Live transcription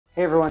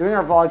Hey everyone, doing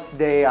our vlog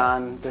today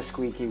on the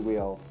Squeaky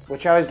Wheel,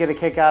 which I always get a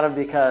kick out of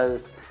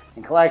because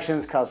in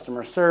collections,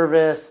 customer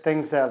service,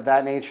 things of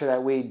that nature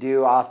that we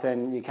do,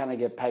 often you kind of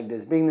get pegged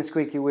as being the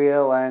squeaky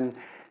wheel, and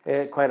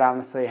it quite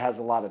honestly has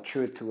a lot of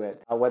truth to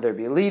it. Whether it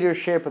be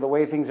leadership or the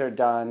way things are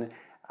done,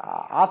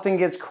 often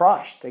gets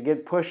crushed. They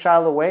get pushed out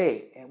of the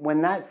way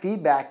when that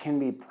feedback can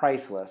be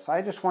priceless. So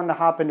I just wanted to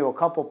hop into a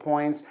couple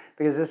points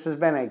because this has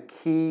been a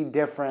key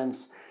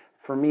difference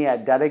for me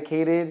at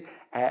Dedicated,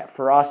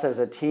 for us as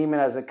a team and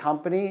as a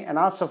company, and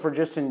also for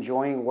just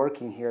enjoying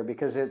working here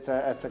because it's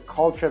a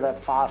culture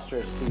that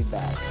fosters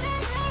feedback.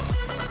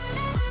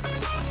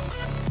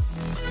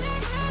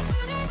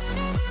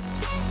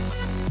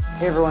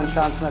 Hey everyone,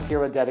 Sean Smith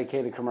here with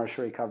Dedicated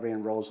Commercial Recovery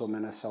in Roseville,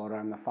 Minnesota.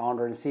 I'm the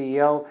founder and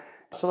CEO.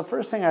 So the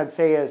first thing I'd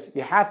say is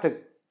you have to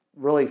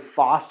really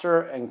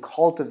foster and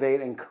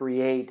cultivate and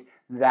create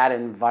that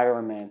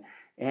environment.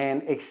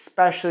 And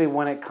especially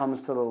when it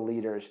comes to the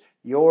leaders,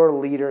 your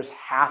leaders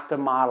have to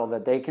model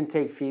that they can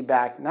take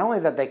feedback, not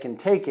only that they can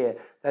take it,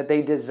 that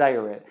they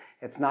desire it.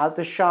 It's not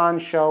the Sean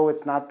show,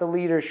 it's not the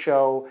leader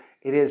show.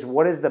 It is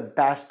what is the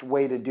best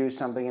way to do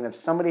something. And if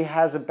somebody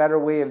has a better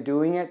way of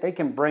doing it, they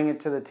can bring it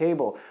to the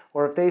table.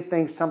 Or if they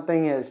think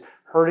something is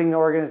hurting the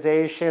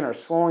organization or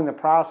slowing the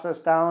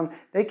process down,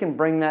 they can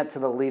bring that to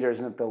the leaders.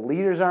 And if the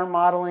leaders aren't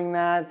modeling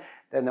that,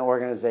 then the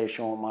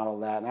organization won't model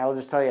that. And I will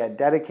just tell you, at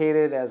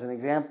Dedicated, as an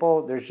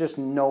example, there's just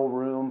no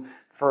room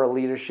for a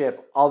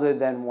leadership other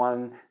than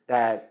one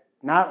that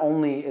not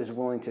only is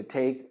willing to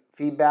take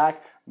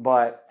feedback,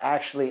 but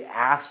actually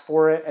asks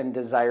for it and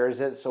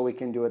desires it so we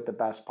can do it the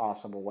best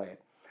possible way.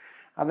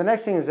 The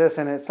next thing is this,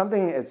 and it's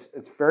something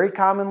it's very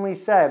commonly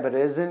said, but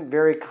it isn't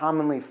very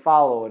commonly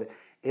followed,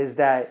 is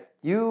that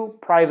you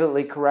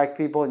privately correct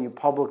people and you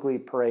publicly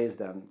praise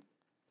them.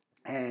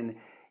 And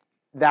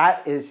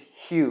that is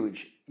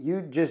huge.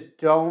 You just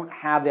don't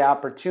have the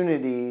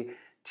opportunity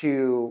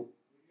to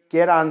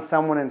get on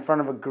someone in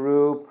front of a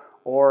group,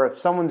 or if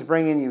someone's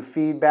bringing you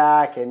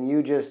feedback and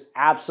you just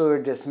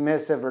absolutely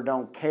dismissive or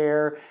don't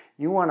care,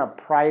 you want to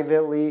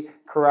privately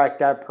correct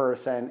that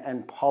person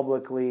and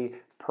publicly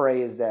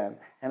praise them.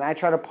 And I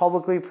try to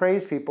publicly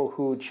praise people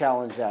who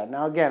challenge that.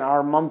 Now again,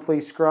 our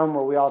monthly scrum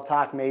where we all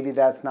talk, maybe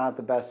that's not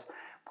the best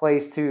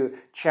place to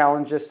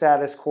challenge the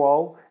status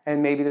quo,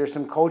 and maybe there's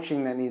some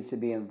coaching that needs to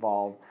be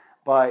involved.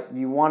 But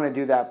you want to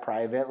do that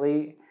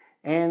privately.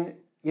 And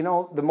you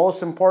know, the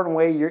most important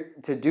way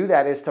to do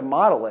that is to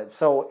model it.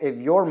 So if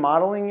you're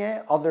modeling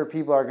it, other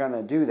people are going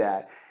to do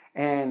that.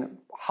 And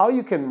how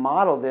you can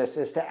model this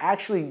is to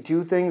actually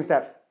do things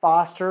that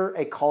foster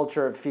a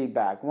culture of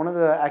feedback. One of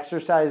the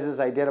exercises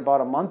I did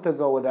about a month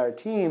ago with our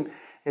team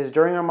is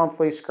during our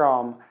monthly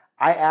scrum,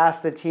 I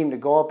asked the team to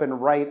go up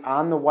and write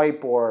on the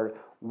whiteboard,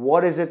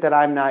 what is it that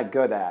I'm not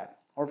good at?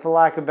 Or for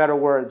lack of better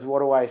words, what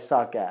do I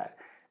suck at?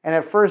 And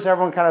at first,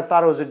 everyone kind of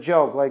thought it was a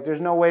joke. Like, there's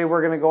no way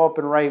we're going to go up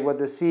and write what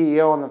the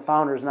CEO and the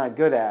founder is not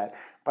good at.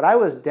 But I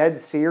was dead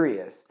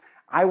serious.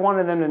 I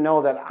wanted them to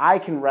know that I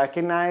can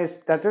recognize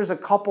that there's a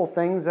couple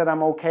things that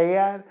I'm okay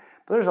at,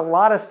 but there's a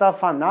lot of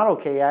stuff I'm not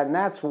okay at. And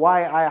that's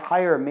why I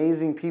hire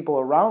amazing people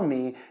around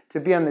me to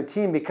be on the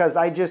team, because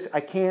I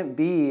can't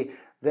be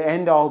the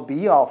end-all,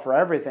 be-all for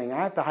everything.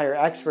 I have to hire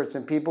experts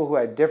and people who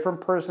have different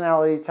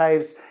personality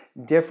types,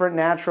 different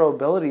natural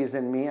abilities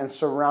than me, and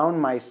surround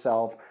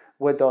myself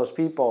with those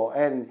people.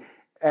 And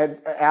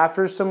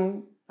after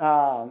some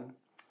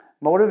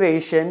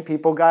motivation,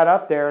 people got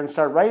up there and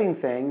started writing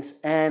things.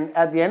 And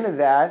at the end of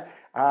that,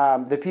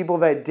 the people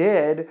that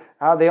did,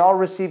 they all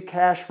received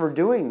cash for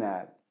doing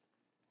that.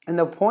 And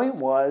the point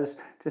was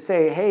to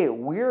say, hey,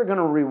 we're going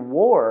to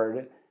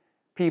reward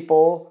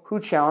people who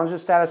challenge the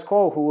status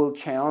quo, who will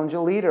challenge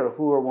a leader,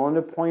 who are willing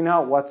to point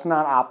out what's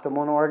not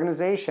optimal in an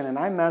organization. And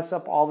I mess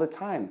up all the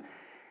time.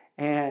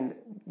 And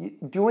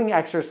doing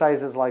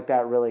exercises like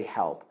that really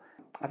help.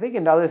 I think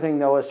another thing,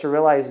 though, is to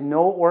realize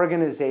no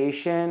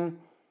organization,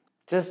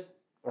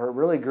 or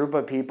really group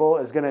of people,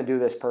 is going to do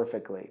this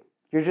perfectly.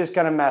 You're just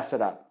going to mess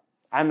it up.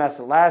 I messed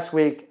it last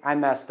week. I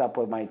messed up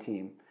with my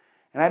team.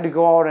 And I had to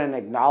go out and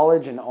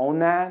acknowledge and own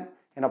that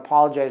and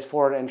apologize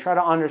for it and try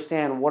to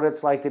understand what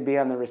it's like to be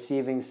on the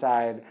receiving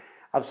side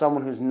of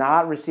someone who's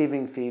not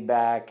receiving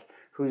feedback,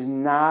 who's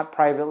not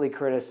privately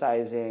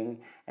criticizing.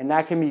 And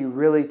that can be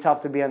really tough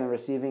to be on the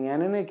receiving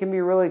end, and it can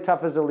be really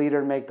tough as a leader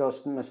to make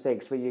those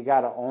mistakes, but you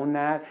got to own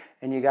that,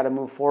 and you got to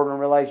move forward and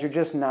realize you're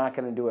just not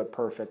going to do it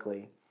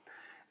perfectly.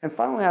 And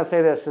finally, I'll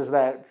say this, is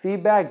that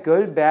feedback,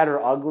 good, bad,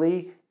 or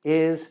ugly,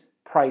 is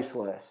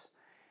priceless.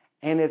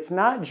 And it's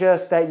not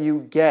just that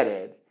you get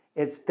it,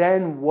 it's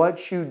then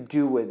what you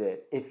do with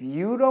it. If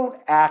you don't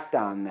act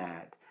on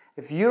that,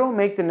 if you don't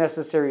make the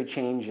necessary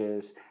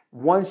changes,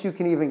 once you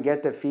can even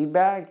get the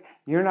feedback,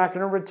 you're not going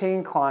to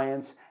retain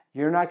clients.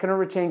 You're not going to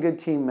retain good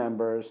team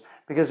members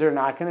because they're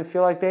not going to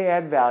feel like they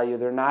add value.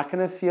 They're not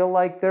going to feel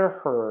like they're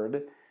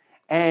heard,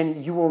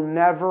 and you will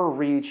never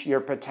reach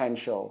your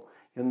potential.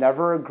 You'll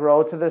never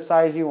grow to the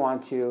size you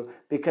want to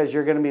because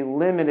you're going to be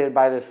limited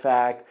by the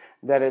fact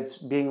that it's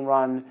being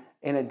run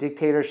in a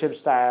dictatorship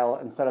style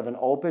instead of an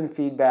open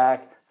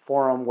feedback,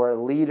 forum where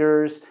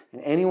leaders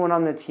and anyone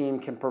on the team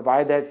can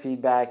provide that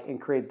feedback and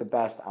create the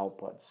best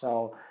output.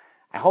 So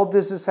I hope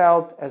this has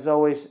helped. As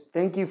always,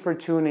 thank you for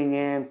tuning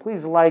in.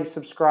 Please like,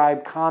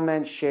 subscribe,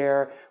 comment,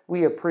 share.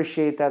 We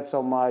appreciate that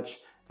so much.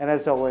 And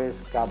as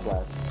always, God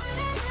bless.